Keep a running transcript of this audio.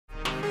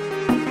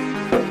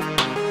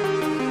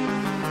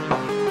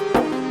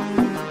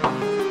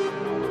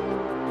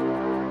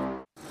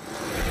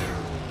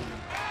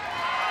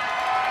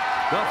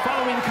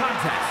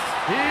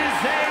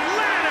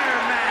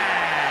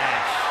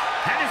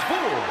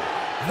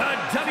the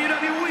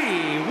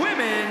WWE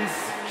Women's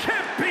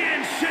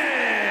Championship.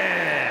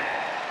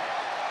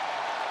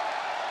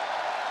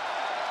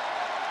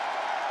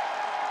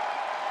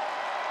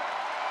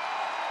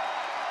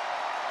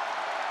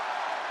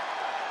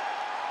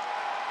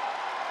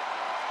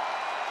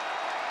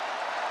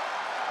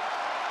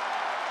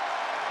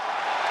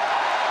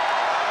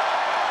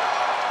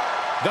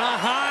 The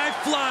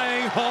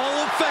high-flying Hall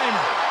of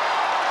Famer.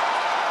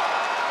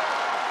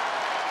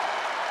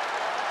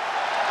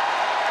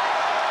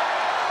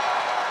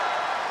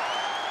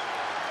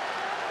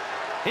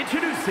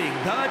 Introducing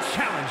the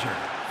challenger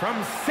from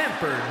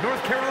Sanford,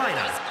 North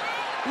Carolina,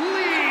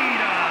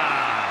 Lita.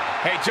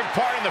 Hey, took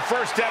part in the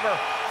first ever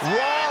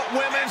Raw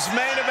Women's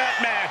Main Event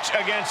match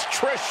against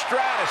Trish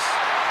Stratus.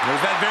 It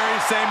was that very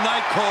same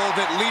night, Cole,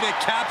 that Lita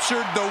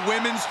captured the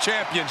Women's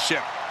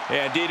Championship.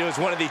 Yeah, indeed, it was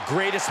one of the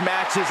greatest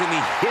matches in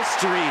the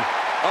history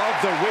of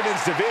the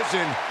women's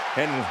division.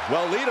 And,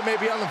 well, Lita may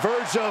be on the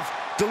verge of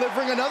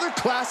delivering another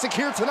classic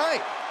here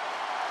tonight.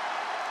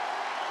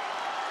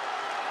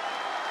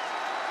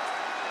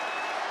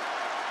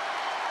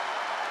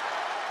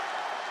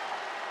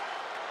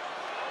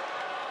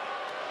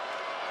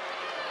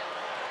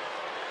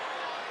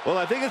 Well,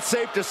 I think it's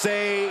safe to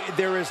say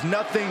there is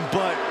nothing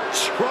but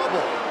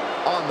trouble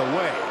on the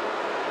way.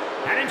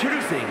 And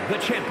introducing the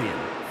champion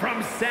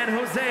from San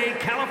Jose,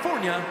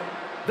 California,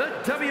 the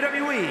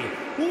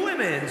WWE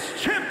Women's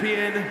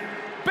Champion,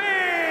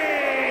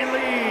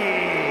 Bayley.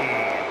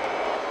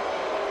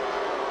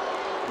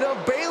 Now,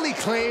 Bayley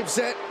claims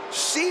that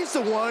she's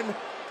the one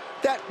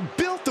that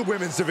built the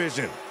women's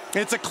division.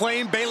 It's a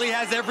claim Bayley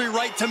has every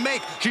right to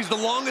make. She's the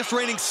longest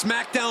reigning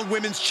SmackDown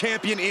Women's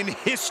Champion in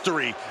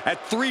history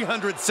at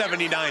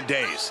 379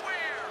 days.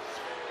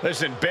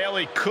 Listen,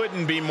 Bayley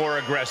couldn't be more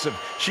aggressive.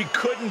 She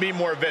couldn't be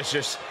more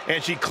vicious.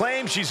 And she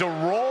claims she's a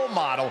role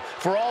model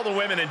for all the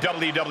women in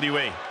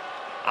WWE.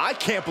 I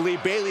can't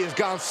believe Bayley has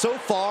gone so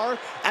far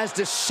as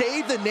to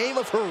shave the name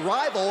of her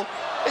rival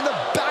in the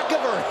back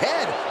of her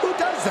head. Who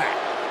does that?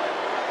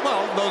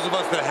 Well, those of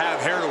us that have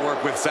hair to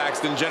work with,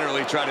 Saxton,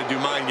 generally try to do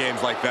mind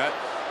games like that.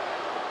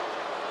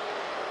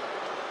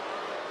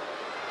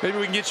 Maybe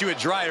we can get you a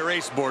dry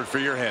erase board for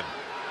your head.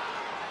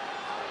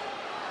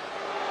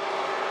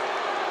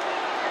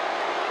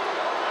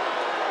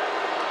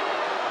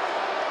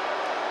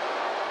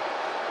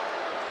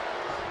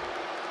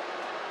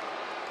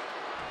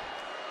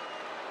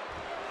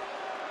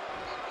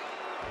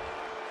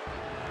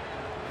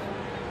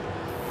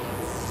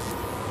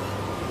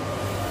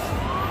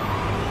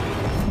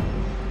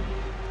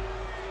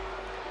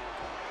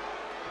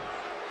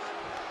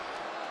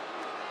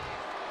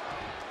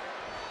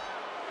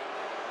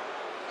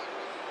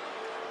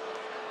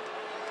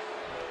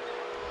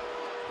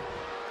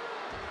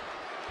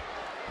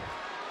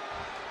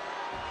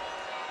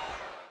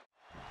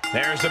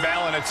 There's the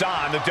bell, and it's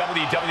on. The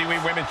WWE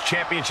Women's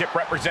Championship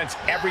represents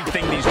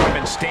everything these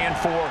women stand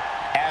for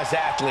as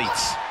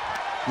athletes.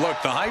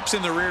 Look, the hype's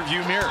in the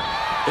rearview mirror.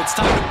 It's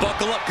time to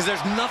buckle up, because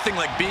there's nothing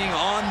like being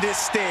on this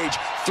stage,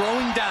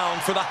 throwing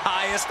down for the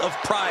highest of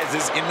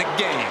prizes in the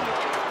game.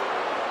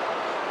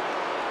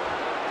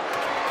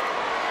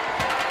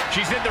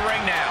 She's in the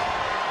ring now.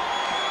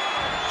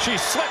 She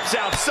slips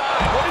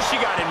outside. What has she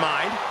got in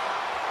mind?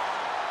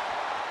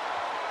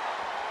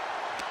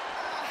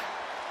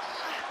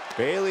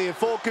 Bayley in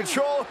full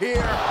control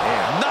here.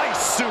 And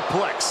nice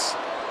suplex.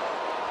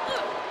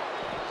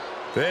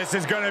 This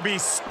is going to be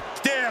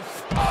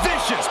stiff.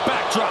 Vicious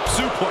backdrop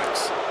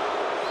suplex.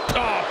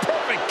 Oh,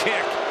 perfect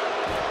kick.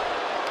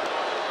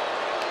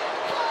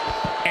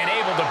 And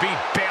able to beat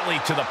Bayley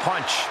to the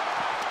punch.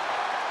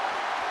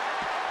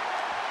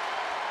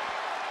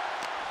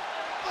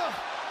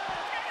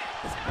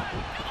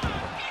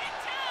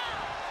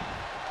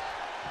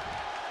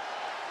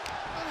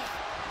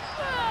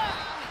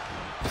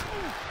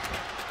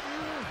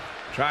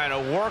 Trying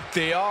to work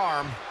the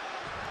arm.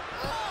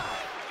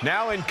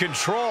 Now in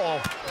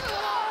control.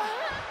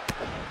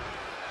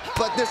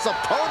 But this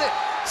opponent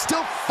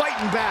still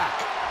fighting back.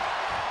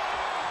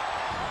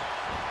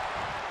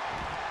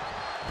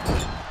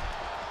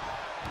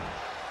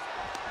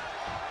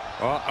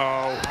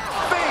 Uh-oh.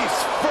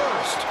 Face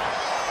first.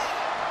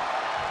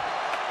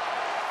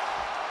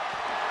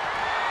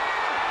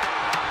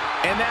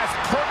 And that's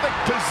perfect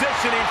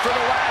positioning for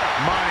the ladder.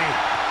 Money.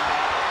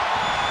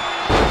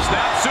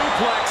 Snap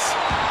suplex.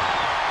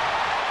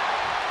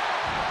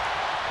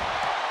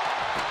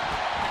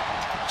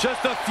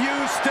 Just a few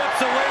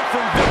steps away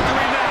from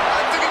victory now.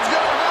 I think it's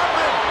going to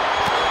happen.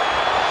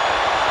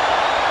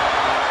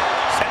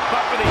 Set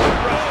up for the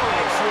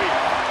European sweep.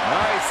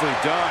 Nicely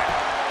done.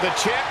 The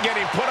champ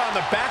getting put on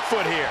the back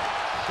foot here.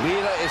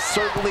 Lita is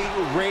certainly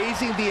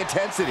raising the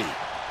intensity.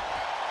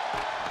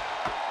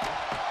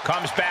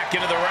 Comes back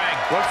into the ring.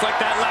 Looks like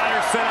that ladder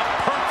set up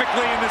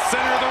perfectly in the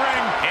center of the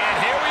ring. And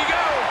here we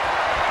go.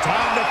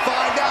 Time to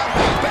find out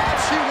how bad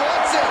she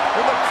wants it.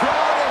 And the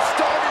crowd is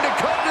starting to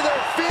come to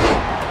their feet.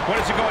 What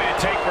is it going to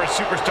take for a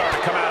superstar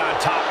to come out on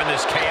top in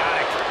this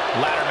chaotic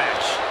ladder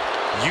match?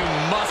 You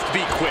must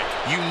be quick.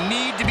 You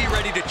need to be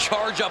ready to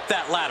charge up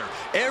that ladder.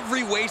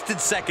 Every wasted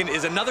second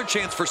is another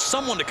chance for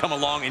someone to come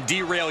along and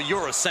derail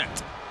your ascent.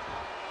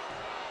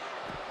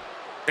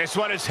 This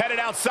one is headed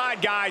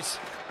outside, guys.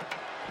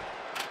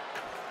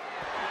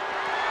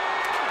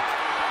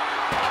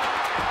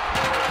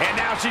 And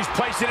now she's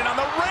placing it on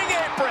the ring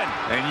apron.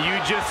 And you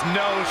just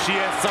know she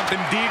has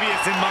something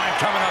devious in mind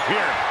coming up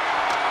here.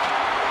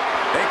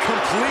 A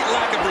complete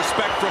lack of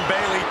respect from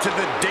Bayley to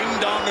the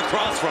ding-dong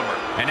across from her.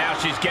 And now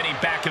she's getting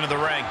back into the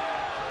ring.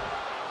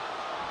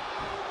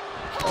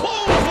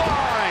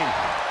 Clothesline!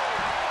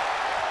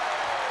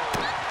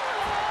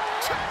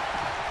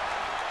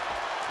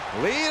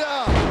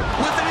 Lita!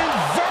 With an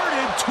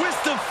inverted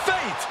twist of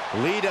fate.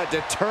 Lita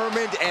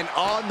determined and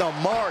on the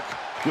mark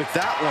with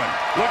that one.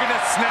 Looking to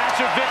snatch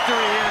a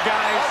victory here,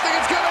 guys. I think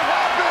it's gonna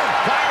happen.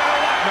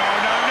 No.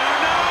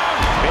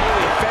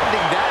 Bayley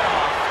fending that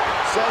off.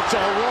 Such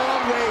a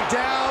long way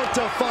down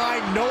to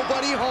find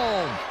nobody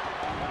home.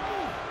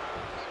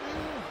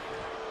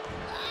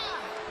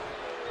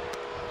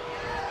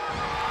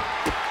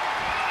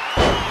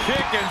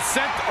 Kick and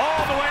sent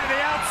all the way to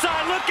the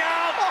outside. Look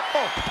out!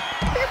 Oh,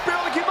 he can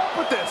barely keep up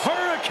with this.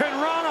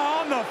 Hurricane Rana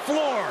on the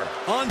floor.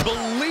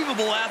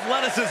 Unbelievable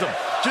athleticism.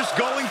 Just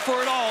going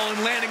for it all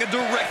and landing a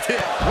direct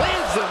hit.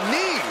 Lands the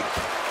knee.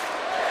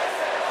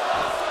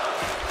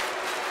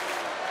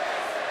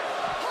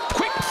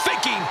 Quick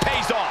thinking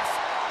pays off.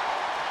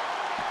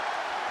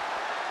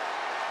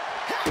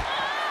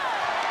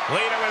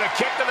 Lita with a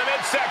kick to the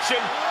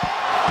midsection.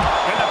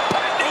 And the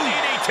pending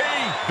DDT.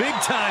 Big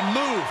time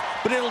move,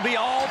 but it'll be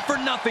all for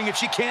nothing if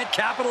she can't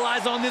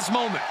capitalize on this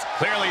moment.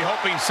 Clearly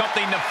hoping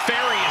something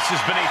nefarious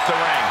is beneath the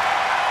ring.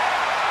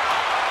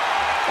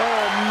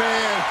 Oh,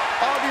 man.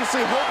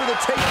 Obviously hoping to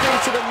take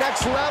things to the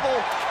next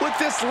level with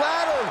this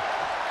ladder.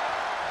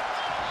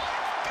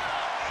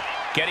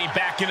 Getting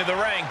back into the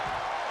ring.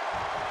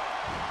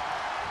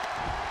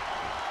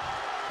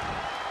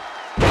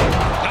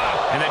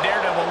 And the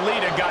Daredevil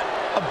Lita got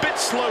a bit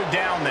slowed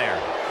down there.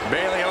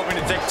 Bayley hoping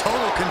to take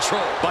total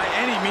control by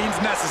any means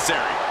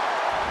necessary.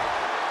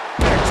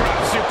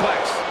 Drop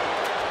suplex.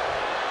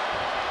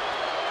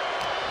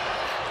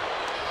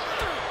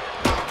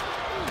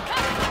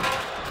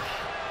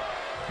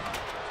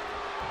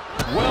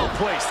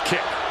 Well-placed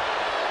kick.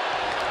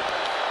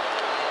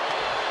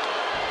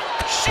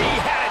 She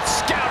had it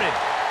scouted.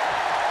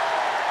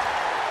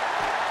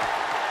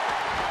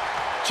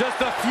 Just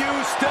a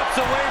few steps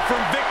away from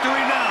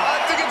victory now.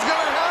 I think it's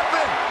gonna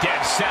happen.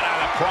 Dead set on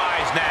the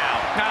prize now.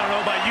 I don't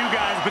know about you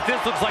guys, but this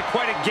looks like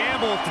quite a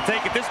gamble to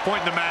take at this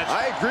point in the match.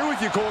 I agree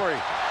with you, Corey.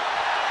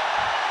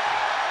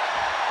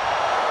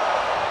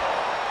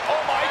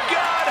 Oh my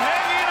God,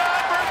 hanging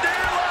on for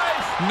dear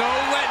life. No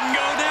letting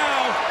go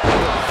now.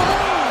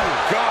 Oh,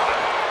 God.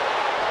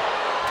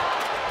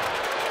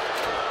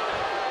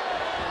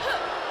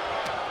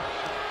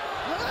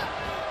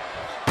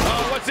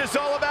 Oh, what's this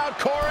all about,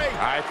 Corey?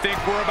 I think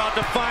we're about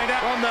to find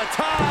out on the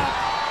top.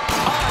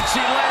 Oh, she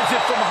lands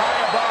it from high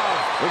above.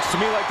 Looks to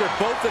me like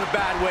they're both in a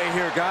bad way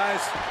here,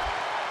 guys.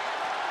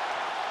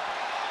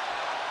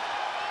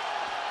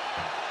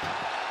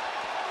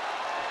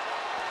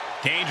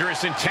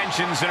 Dangerous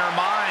intentions in her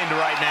mind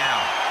right now.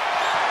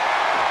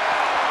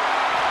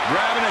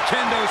 Grabbing a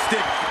kendo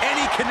stick,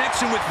 any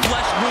connection with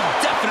flesh will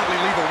definitely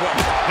leave a welt.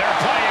 There are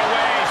plenty of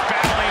ways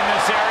battling in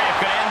this area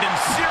could end in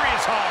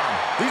serious harm.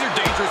 These are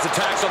dangerous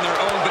attacks on their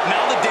own, but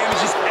now the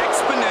damage is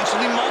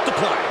exponentially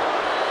multiplying.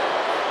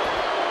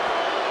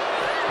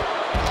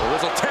 Well,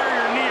 this will tear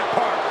your knee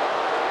apart.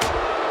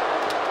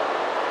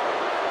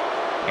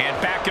 And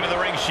back into the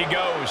ring she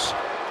goes.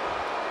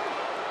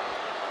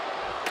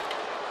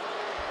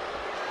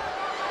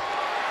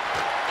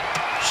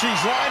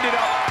 She's lined it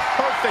up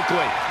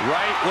perfectly.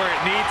 Right where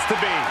it needs to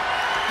be.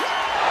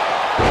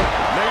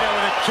 Lita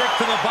with a kick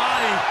to the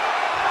body.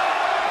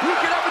 We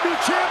could have a new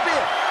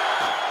champion.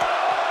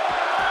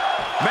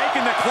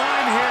 Making the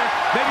climb here.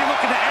 Maybe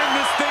looking to end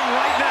this thing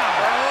right now.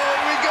 Oh,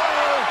 here we go.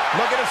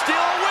 Looking to steal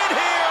a win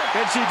here.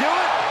 Can she do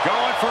it?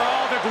 Going for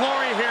all the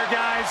glory here,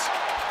 guys.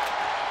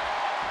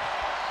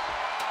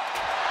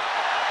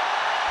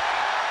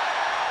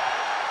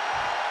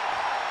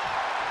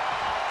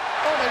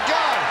 Oh, my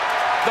God.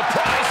 The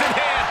prize in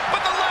hand, but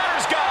the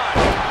ladder's gone.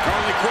 The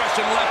only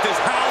question left is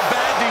how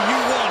bad do you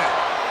want it?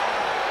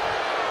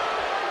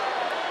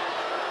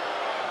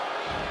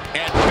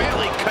 And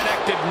Bayley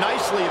connected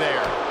nicely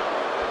there.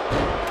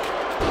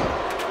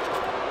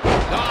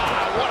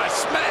 Ah, what a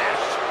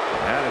smash.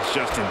 That is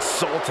just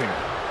insulting.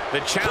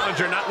 The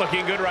challenger not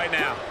looking good right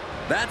now.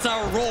 That's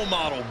our role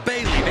model,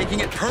 Bayley,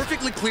 making it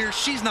perfectly clear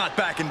she's not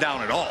backing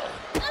down at all.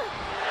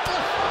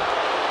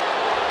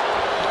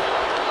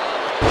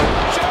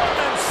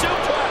 German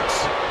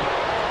suplex.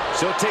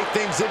 She'll take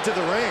things into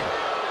the ring.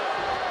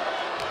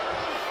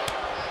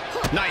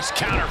 Nice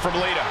counter from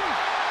Lita.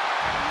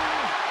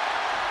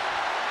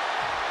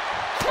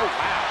 Oh,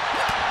 wow.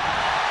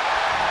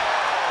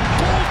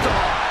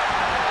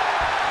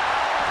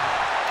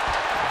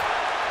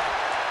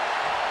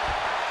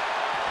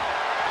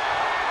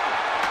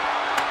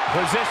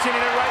 Positioning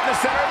it right in the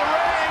center of the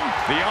ring.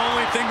 The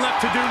only thing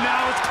left to do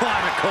now is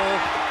climb it, Cole.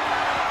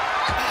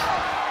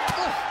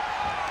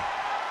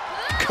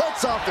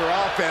 Cuts off their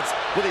offense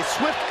with a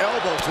swift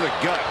elbow to the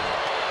gut.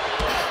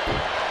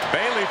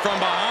 Bayley from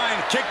behind,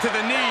 kick to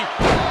the knee.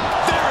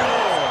 There it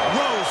is,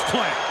 Rose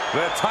plant.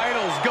 The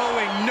title's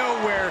going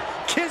nowhere.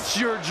 Kiss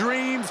your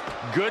dreams.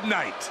 Good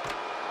night.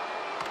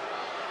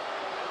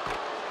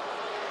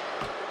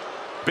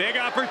 Big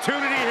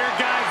opportunity here,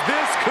 guys.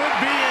 This could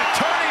be a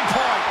turning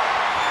point.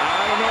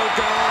 I don't know,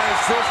 guys.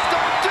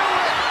 Don't do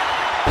it!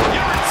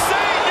 You're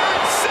insane! You're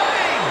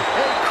insane!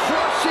 A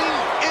crushing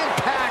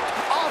impact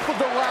off of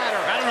the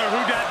ladder. I don't know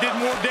who that did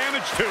more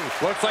damage to.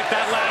 Looks like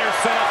that ladder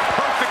set up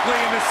perfectly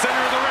in the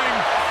center of the ring.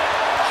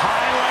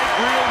 Highlight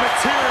reel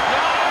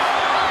material.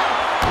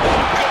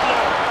 Oh, good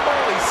Lord.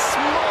 Holy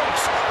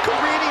smokes!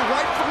 Careening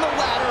right from the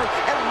ladder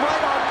and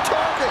right on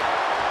target.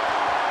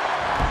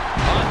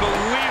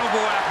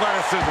 Unbelievable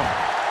athleticism.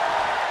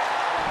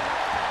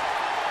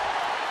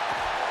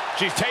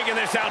 She's taking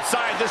this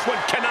outside. This one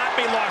cannot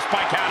be lost by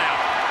countout.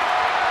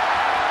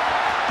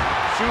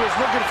 She was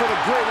looking for the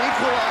great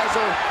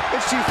equalizer,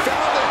 and she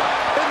found it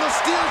in the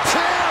steel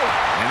chair.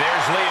 And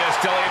there's Lita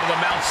still able to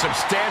mount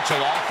substantial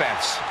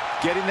offense.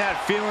 Getting that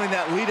feeling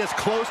that Lita's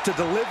close to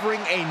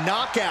delivering a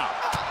knockout.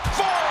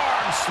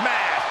 Forearm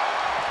smash.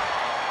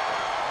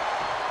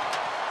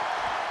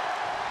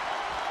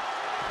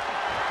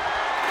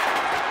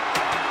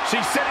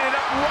 She's setting it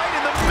up right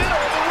in the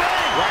middle of the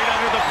ring. Right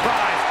under the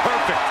prize.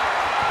 Perfect.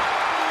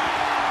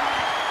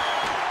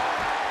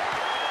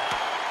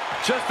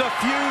 Just a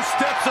few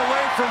steps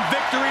away from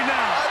victory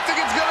now. I think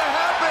it's gonna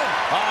happen.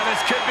 Oh, this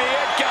could be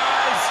it,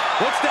 guys.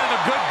 Looks to have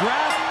a good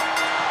grasp.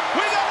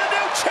 We got a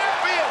new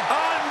champion.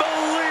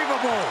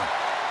 Unbelievable.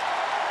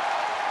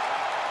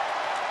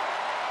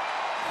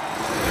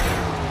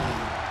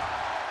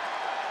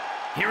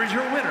 Here is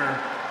your winner,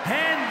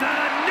 and the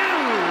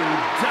new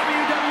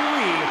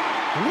WWE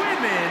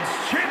Women's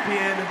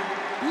Champion,